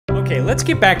Okay, let's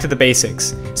get back to the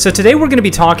basics. So today we're going to be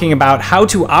talking about how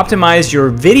to optimize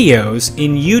your videos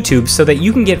in YouTube so that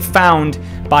you can get found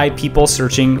by people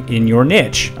searching in your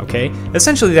niche, okay?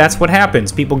 Essentially, that's what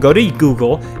happens. People go to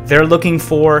Google, they're looking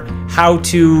for how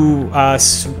to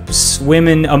swim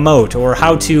in a moat, or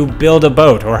how to build a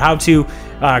boat, or how to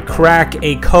crack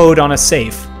a code on a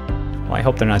safe. Well, I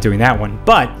hope they're not doing that one,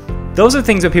 but those are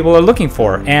things that people are looking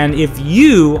for. And if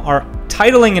you are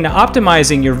titling and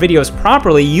optimizing your videos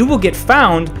properly, you will get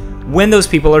found when those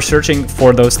people are searching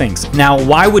for those things. Now,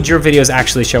 why would your videos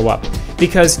actually show up?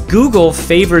 Because Google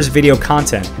favors video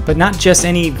content, but not just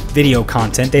any video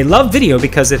content. They love video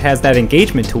because it has that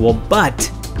engagement tool,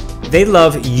 but they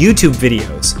love YouTube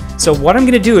videos. So what I'm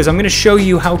going to do is I'm going to show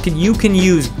you how you can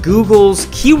use Google's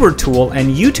keyword tool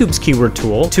and YouTube's keyword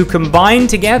tool to combine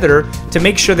together to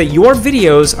make sure that your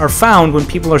videos are found when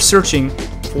people are searching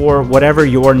for whatever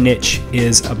your niche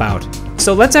is about.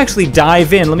 So let's actually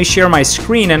dive in. Let me share my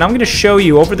screen and I'm going to show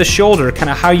you over the shoulder kind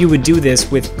of how you would do this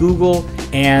with Google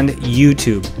and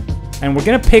YouTube. And we're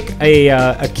going to pick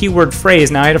a keyword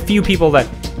phrase. Now, I had a few people that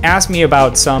asked me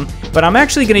about some, but I'm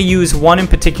actually going to use one in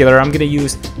particular. I'm going to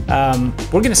use,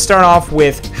 we're going to start off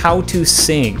with how to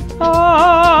sing.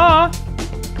 Ah!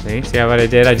 See how what I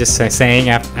did? I just sang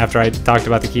after I talked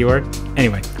about the keyword.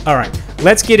 Anyway, all right,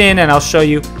 let's get in and I'll show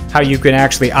you how you can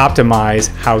actually optimize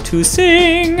how to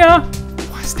sing.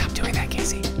 Stop doing that,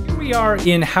 Casey. Here we are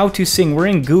in how to sing. We're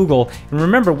in Google. And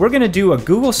remember, we're going to do a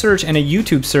Google search and a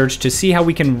YouTube search to see how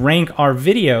we can rank our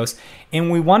videos. And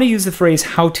we want to use the phrase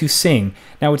how to sing.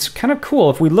 Now, it's kind of cool.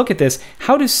 If we look at this,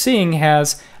 how to sing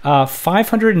has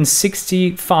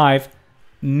 565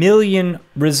 million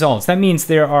results. That means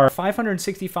there are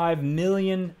 565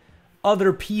 million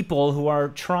other people who are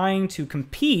trying to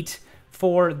compete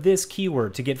for this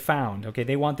keyword to get found. Okay,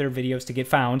 they want their videos to get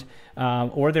found,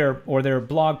 or their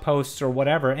blog posts or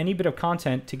whatever, any bit of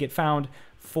content to get found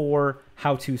for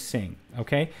how to sing.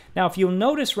 Okay, now if you'll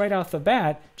notice right off the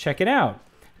bat, check it out.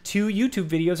 2 YouTube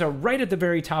videos are right at the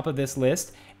very top of this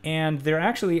list, and they're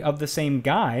actually of the same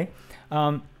guy.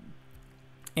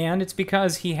 And it's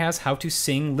because he has how to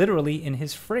sing literally in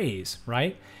his phrase,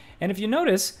 right? And if you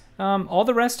notice, all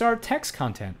the rest are text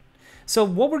content. So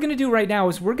what we're going to do right now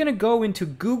is we're going to go into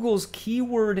Google's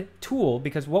keyword tool,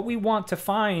 because what we want to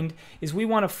find is we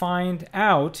want to find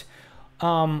out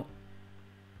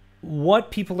what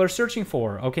people are searching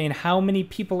for, okay, and how many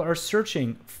people are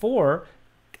searching for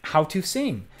how to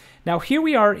sing. Now here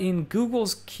we are in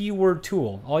Google's keyword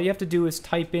tool. All you have to do is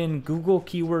type in Google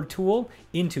keyword tool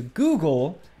into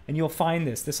Google and you'll find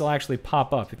this. This will actually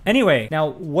pop up. Anyway, now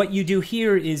what you do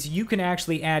here is you can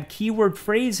actually add keyword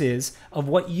phrases of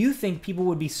what you think people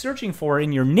would be searching for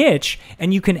in your niche,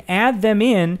 and you can add them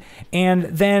in and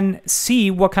then see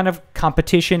what kind of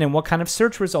competition and what kind of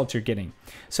search results you're getting.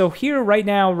 So here right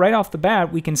now, right off the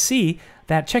bat, we can see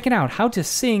that, check it out, how to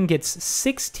sing gets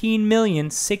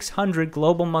 16,600,000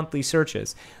 global monthly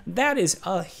searches. That is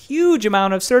a huge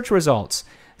amount of search results.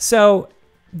 So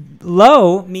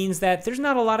low means that there's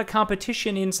not a lot of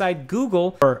competition inside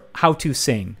Google for how to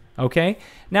sing, okay?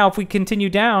 Now, if we continue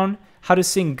down, how to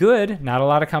sing good, not a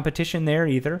lot of competition there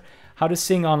either. How to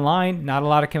sing online, not a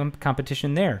lot of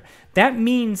competition there. That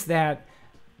means that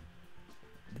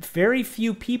very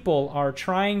few people are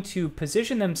trying to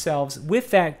position themselves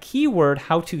with that keyword,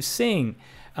 how to sing.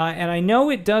 And I know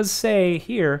it does say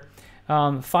here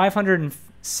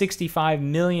 565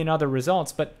 million other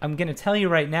results, but I'm going to tell you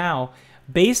right now,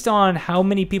 based on how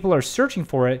many people are searching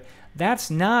for it,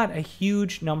 that's not a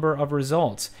huge number of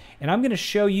results. And I'm going to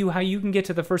show you how you can get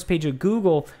to the first page of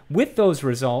Google with those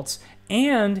results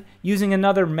and using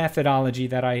another methodology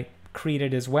that I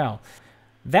created as well.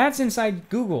 That's inside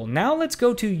Google. Now let's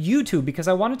go to YouTube, because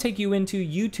I want to take you into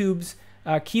YouTube's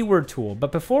keyword tool.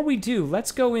 But before we do,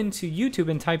 let's go into YouTube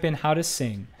and type in how to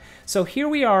sing. So here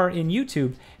we are in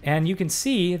YouTube, and you can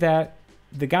see that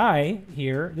the guy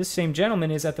here, this same gentleman,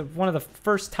 is at one of the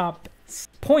first top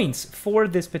points for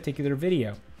this particular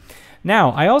video.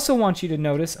 Now, I also want you to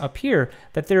notice up here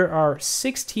that there are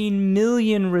 16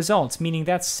 million results, meaning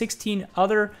that's 16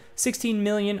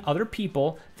 million other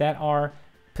people that are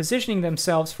positioning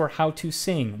themselves for how to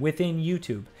sing within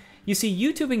YouTube. You see,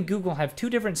 YouTube and Google have 2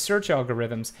 different search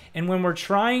algorithms, and when we're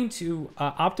trying to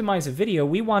optimize a video,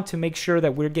 we want to make sure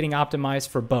that we're getting optimized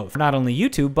for both, not only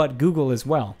YouTube, but Google as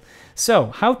well. So,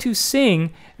 how to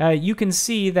sing, you can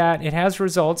see that it has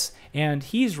results, and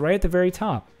he's right at the very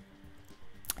top.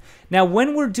 Now,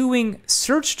 when we're doing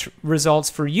search results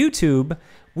for YouTube,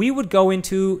 we would go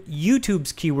into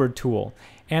YouTube's keyword tool.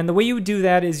 And the way you would do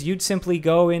that is you'd simply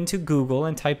go into Google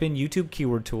and type in YouTube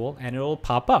keyword tool, and it'll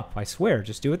pop up. I swear,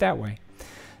 just do it that way.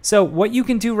 So what you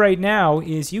can do right now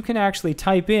is you can actually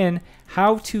type in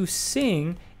how to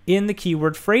sing in the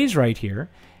keyword phrase right here,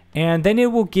 and then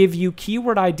it will give you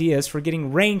keyword ideas for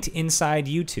getting ranked inside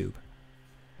YouTube.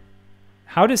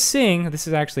 How to sing, this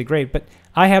is actually great, but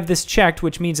I have this checked,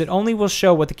 which means it only will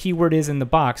show what the keyword is in the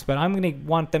box, but I'm going to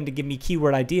want them to give me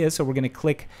keyword ideas, so we're going to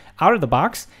click out of the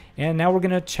box, and now we're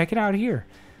going to check it out here.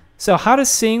 So how to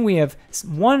sing, we have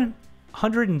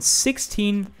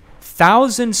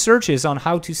 116,000 searches on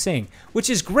how to sing, which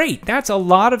is great. That's a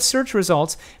lot of search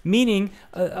results, meaning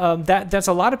that's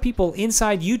a lot of people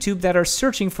inside YouTube that are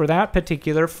searching for that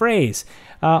particular phrase.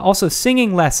 Also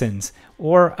singing lessons,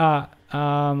 or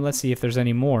let's see if there's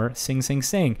any more. Sing, sing,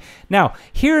 sing. Now,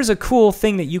 here's a cool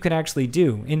thing that you can actually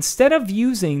do. Instead of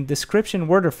using description,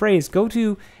 word, or phrase,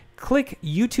 click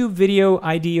YouTube video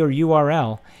ID or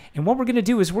URL. And what we're going to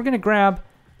do is we're going to grab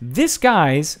this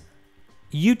guy's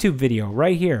YouTube video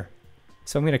right here.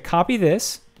 So I'm going to copy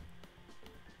this.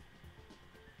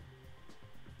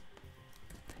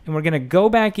 And we're going to go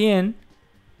back in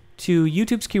to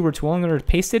YouTube's keyword tool. I'm going to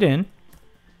paste it in.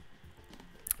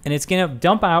 And it's going to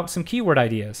dump out some keyword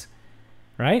ideas,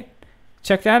 right?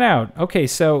 Check that out. Okay,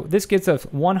 so this gets us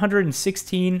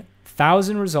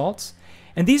 116,000 results.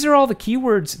 And these are all the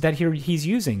keywords that he's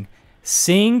using.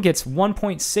 Sing gets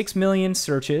 1.6 million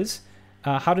searches.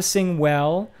 How to sing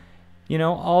well, you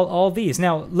know, all these.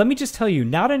 Now, let me just tell you,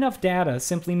 not enough data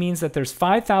simply means that there's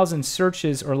 5,000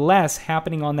 searches or less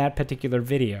happening on that particular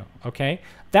video, okay?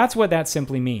 That's what that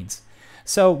simply means.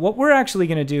 So what we're actually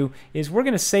going to do is we're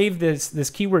going to save this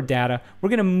keyword data. We're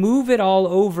going to move it all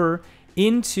over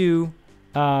into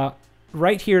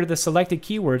right here, the selected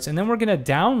keywords, and then we're going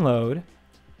to download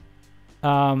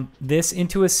this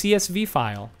into a CSV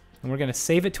file, and we're going to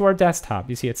save it to our desktop.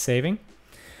 You see it's saving.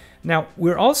 Now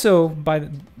we're also,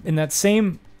 in that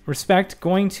same respect,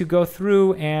 going to go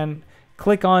through and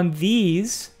click on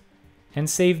these and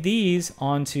save these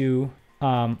onto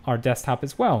our desktop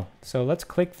as well. So let's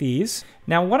click these.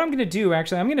 Now what I'm going to do,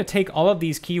 actually, I'm going to take all of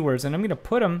these keywords and I'm going to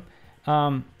put them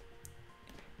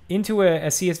into a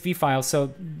CSV file.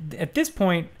 So at this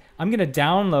point, I'm going to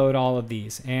download all of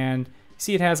these, and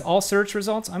see it has all search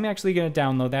results. I'm actually going to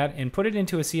download that and put it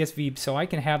into a CSV so I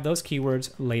can have those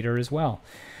keywords later as well.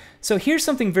 So here's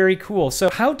something very cool. So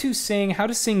how to sing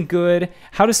good,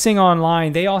 how to sing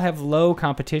online, they all have low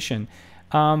competition.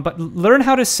 But learn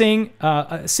how to sing,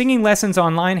 singing lessons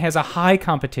online has a high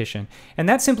competition. And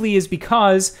that simply is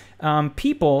because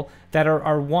people that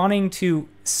are wanting to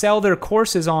sell their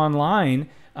courses online,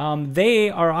 they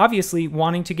are obviously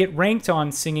wanting to get ranked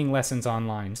on singing lessons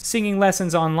online. Singing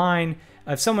lessons online,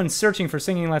 if someone's searching for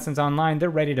singing lessons online, they're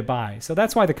ready to buy. So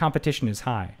that's why the competition is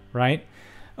high, right?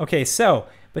 Okay, so,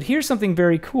 but here's something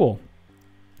very cool.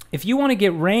 If you want to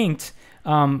get ranked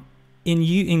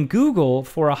in Google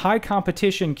for a high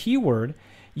competition keyword,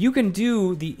 you can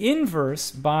do the inverse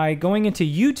by going into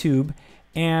YouTube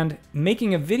and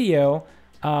making a video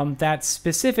that's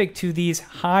specific to these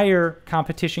higher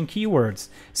competition keywords,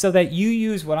 so that you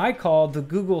use what I call the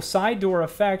Google side door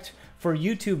effect for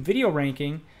YouTube video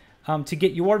ranking to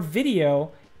get your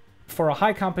video for a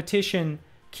high competition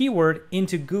keyword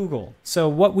into Google. So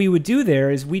what we would do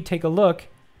there is we'd take a look,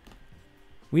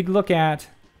 we'd look at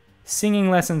singing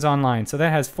lessons online. So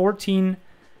that has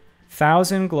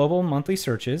 14,000 global monthly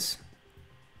searches.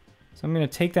 So I'm going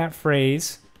to take that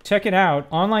phrase, check it out.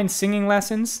 Online singing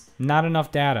lessons, not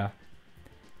enough data.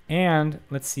 And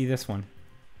let's see this one.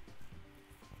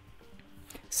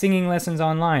 Singing lessons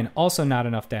online, also not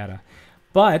enough data.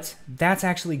 But that's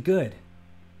actually good.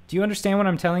 Do you understand what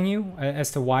I'm telling you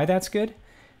as to why that's good?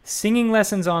 Singing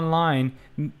lessons online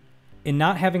and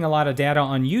not having a lot of data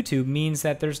on YouTube means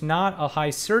that there's not a high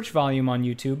search volume on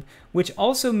YouTube, which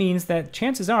also means that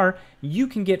chances are you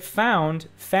can get found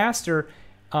faster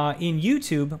in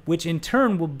YouTube, which in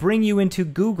turn will bring you into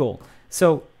Google.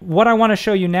 So what I want to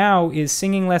show you now is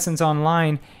singing lessons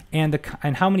online and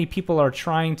how many people are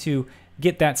trying to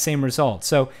get that same result.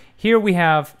 So here we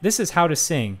have, this is how to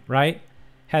sing, right?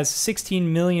 Has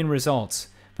 16 million results.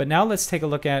 But now let's take a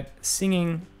look at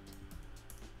singing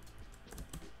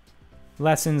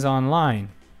lessons online.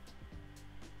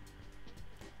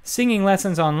 Singing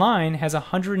lessons online has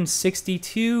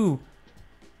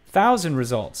 162,000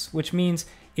 results, which means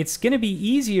it's going to be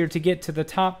easier to get to the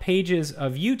top pages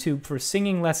of YouTube for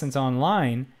singing lessons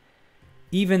online,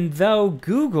 even though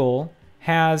Google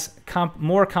has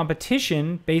more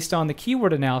competition based on the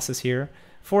keyword analysis here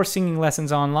for singing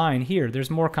lessons online. Here, there's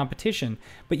more competition.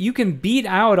 But you can beat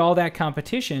out all that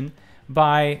competition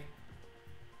by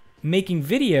making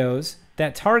videos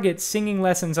that target singing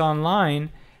lessons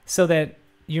online so that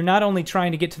you're not only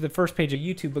trying to get to the first page of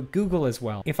YouTube, but Google as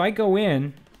well. If I go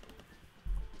in,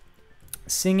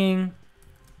 singing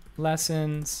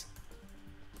lessons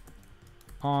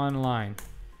online.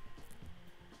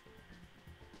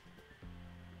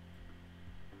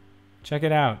 Check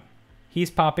it out.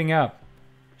 He's popping up.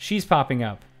 She's popping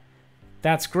up.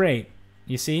 That's great.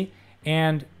 You see?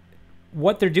 And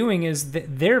what they're doing is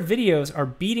that their videos are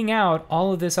beating out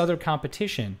all of this other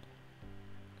competition.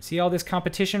 See all this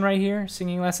competition right here?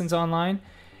 Singing lessons online.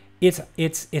 It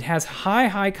has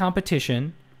high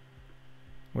competition.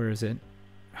 Where is it?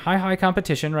 High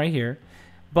competition right here.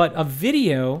 But a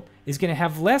video is going to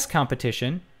have less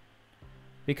competition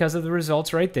because of the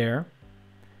results right there.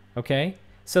 Okay?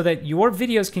 So that your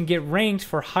videos can get ranked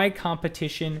for high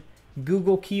competition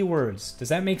Google keywords. Does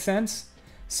that make sense?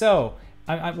 So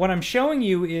what I'm showing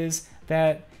you is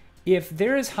that if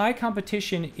there is high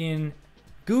competition in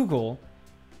Google,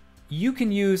 you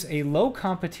can use a low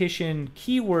competition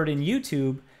keyword in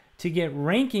YouTube to get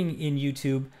ranking in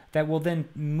YouTube that will then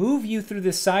move you through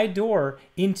the side door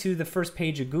into the first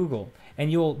page of Google.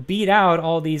 And you'll beat out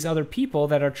all these other people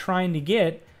that are trying to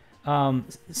get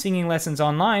singing lessons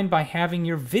online by having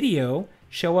your video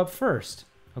show up first,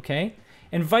 okay?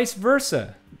 And vice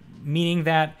versa, meaning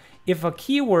that if a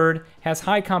keyword has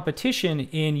high competition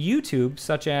in YouTube,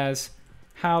 such as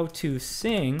how to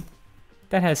sing,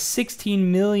 that has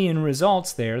 16 million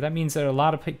results there. That means that a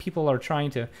lot of people are trying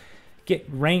to get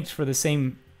ranked for the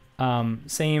same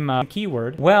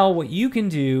keyword. Well, what you can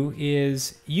do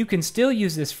is you can still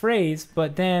use this phrase,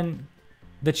 but then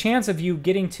the chance of you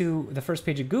getting to the first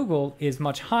page of Google is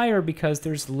much higher because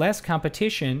there's less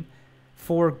competition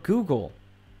for Google.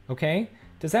 Okay?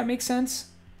 Does that make sense?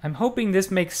 I'm hoping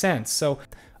this makes sense. So,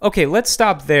 okay, let's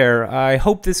stop there. I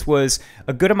hope this was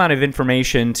a good amount of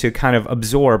information to kind of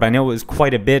absorb. I know it was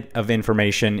quite a bit of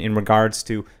information in regards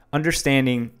to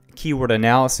understanding keyword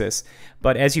analysis,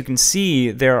 but as you can see,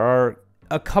 there are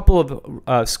a couple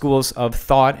of schools of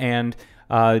thought and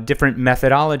different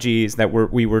methodologies that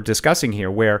we were discussing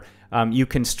here, where you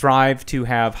can strive to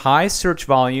have high search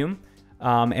volume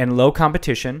and low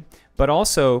competition, but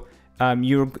also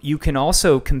you can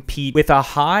also compete with a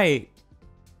high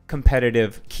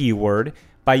competitive keyword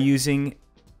by using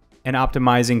and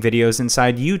optimizing videos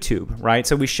inside YouTube, right?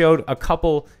 So we showed a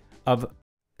couple of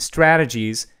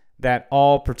strategies that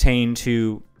all pertain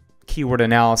to keyword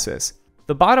analysis.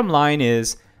 The bottom line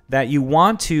is that you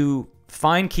want to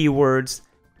find keywords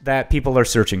that people are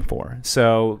searching for.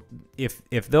 So if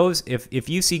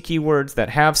you see keywords that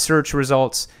have search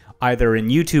results either in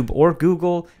YouTube or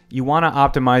Google, you want to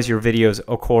optimize your videos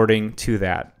according to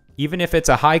that, even if it's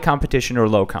a high competition or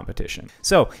low competition.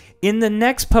 So in the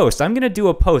next post, I'm going to do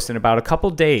a post in about a couple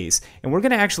days, and we're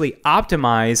going to actually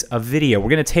optimize a video. We're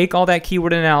going to take all that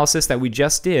keyword analysis that we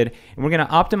just did, and we're going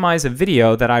to optimize a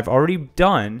video that I've already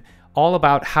done all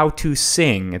about how to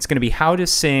sing. It's going to be how to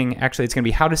sing. Actually, it's going to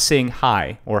be how to sing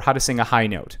high, or how to sing a high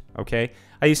note. Okay?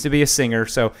 I used to be a singer,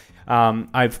 so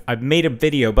I've made a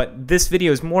video, but this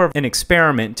video is more of an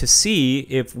experiment to see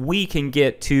if we can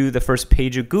get to the first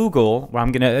page of Google, where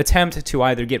I'm going to attempt to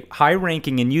either get high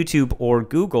ranking in YouTube or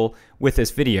Google with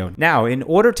this video. Now, in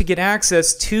order to get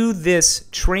access to this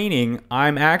training,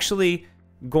 I'm actually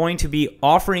going to be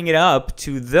offering it up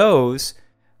to those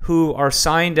who are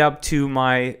signed up to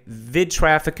my vid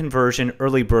traffic conversion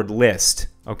early bird list.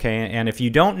 Okay, and if you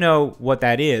don't know what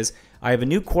that is, I have a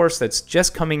new course that's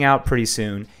just coming out pretty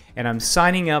soon, and I'm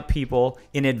signing up people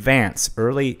in advance,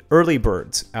 early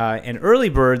birds. And early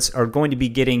birds are going to be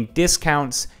getting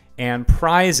discounts and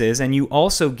prizes, and you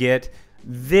also get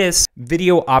this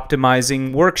video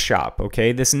optimizing workshop.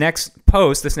 Okay, this next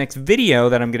post, this next video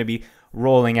that I'm going to be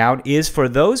rolling out is for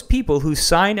those people who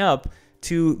sign up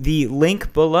to the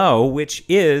link below, which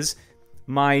is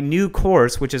my new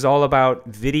course, which is all about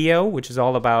video, which is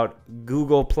all about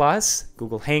Google+,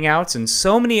 Google Hangouts, and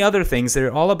so many other things that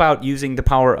are all about using the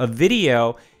power of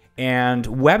video and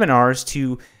webinars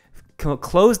to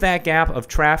close that gap of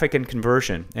traffic and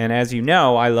conversion. And as you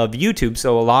know, I love YouTube,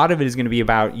 so a lot of it is going to be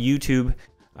about YouTube,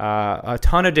 a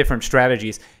ton of different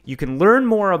strategies. You can learn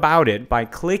more about it by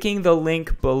clicking the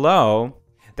link below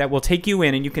that will take you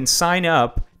in, and you can sign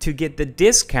up to get the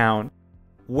discount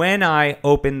when I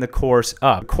open the course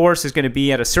up. The course is going to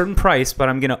be at a certain price, but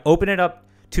I'm going to open it up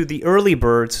to the early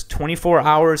birds 24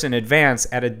 hours in advance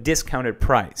at a discounted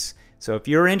price. So if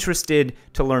you're interested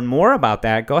to learn more about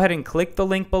that, go ahead and click the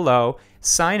link below,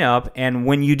 sign up, and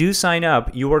when you do sign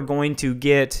up, you are going to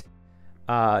get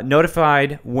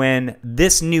notified when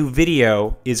this new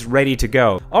video is ready to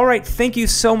go. All right, thank you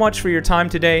so much for your time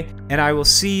today, and I will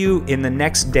see you in the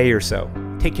next day or so.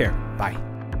 Take care. Bye.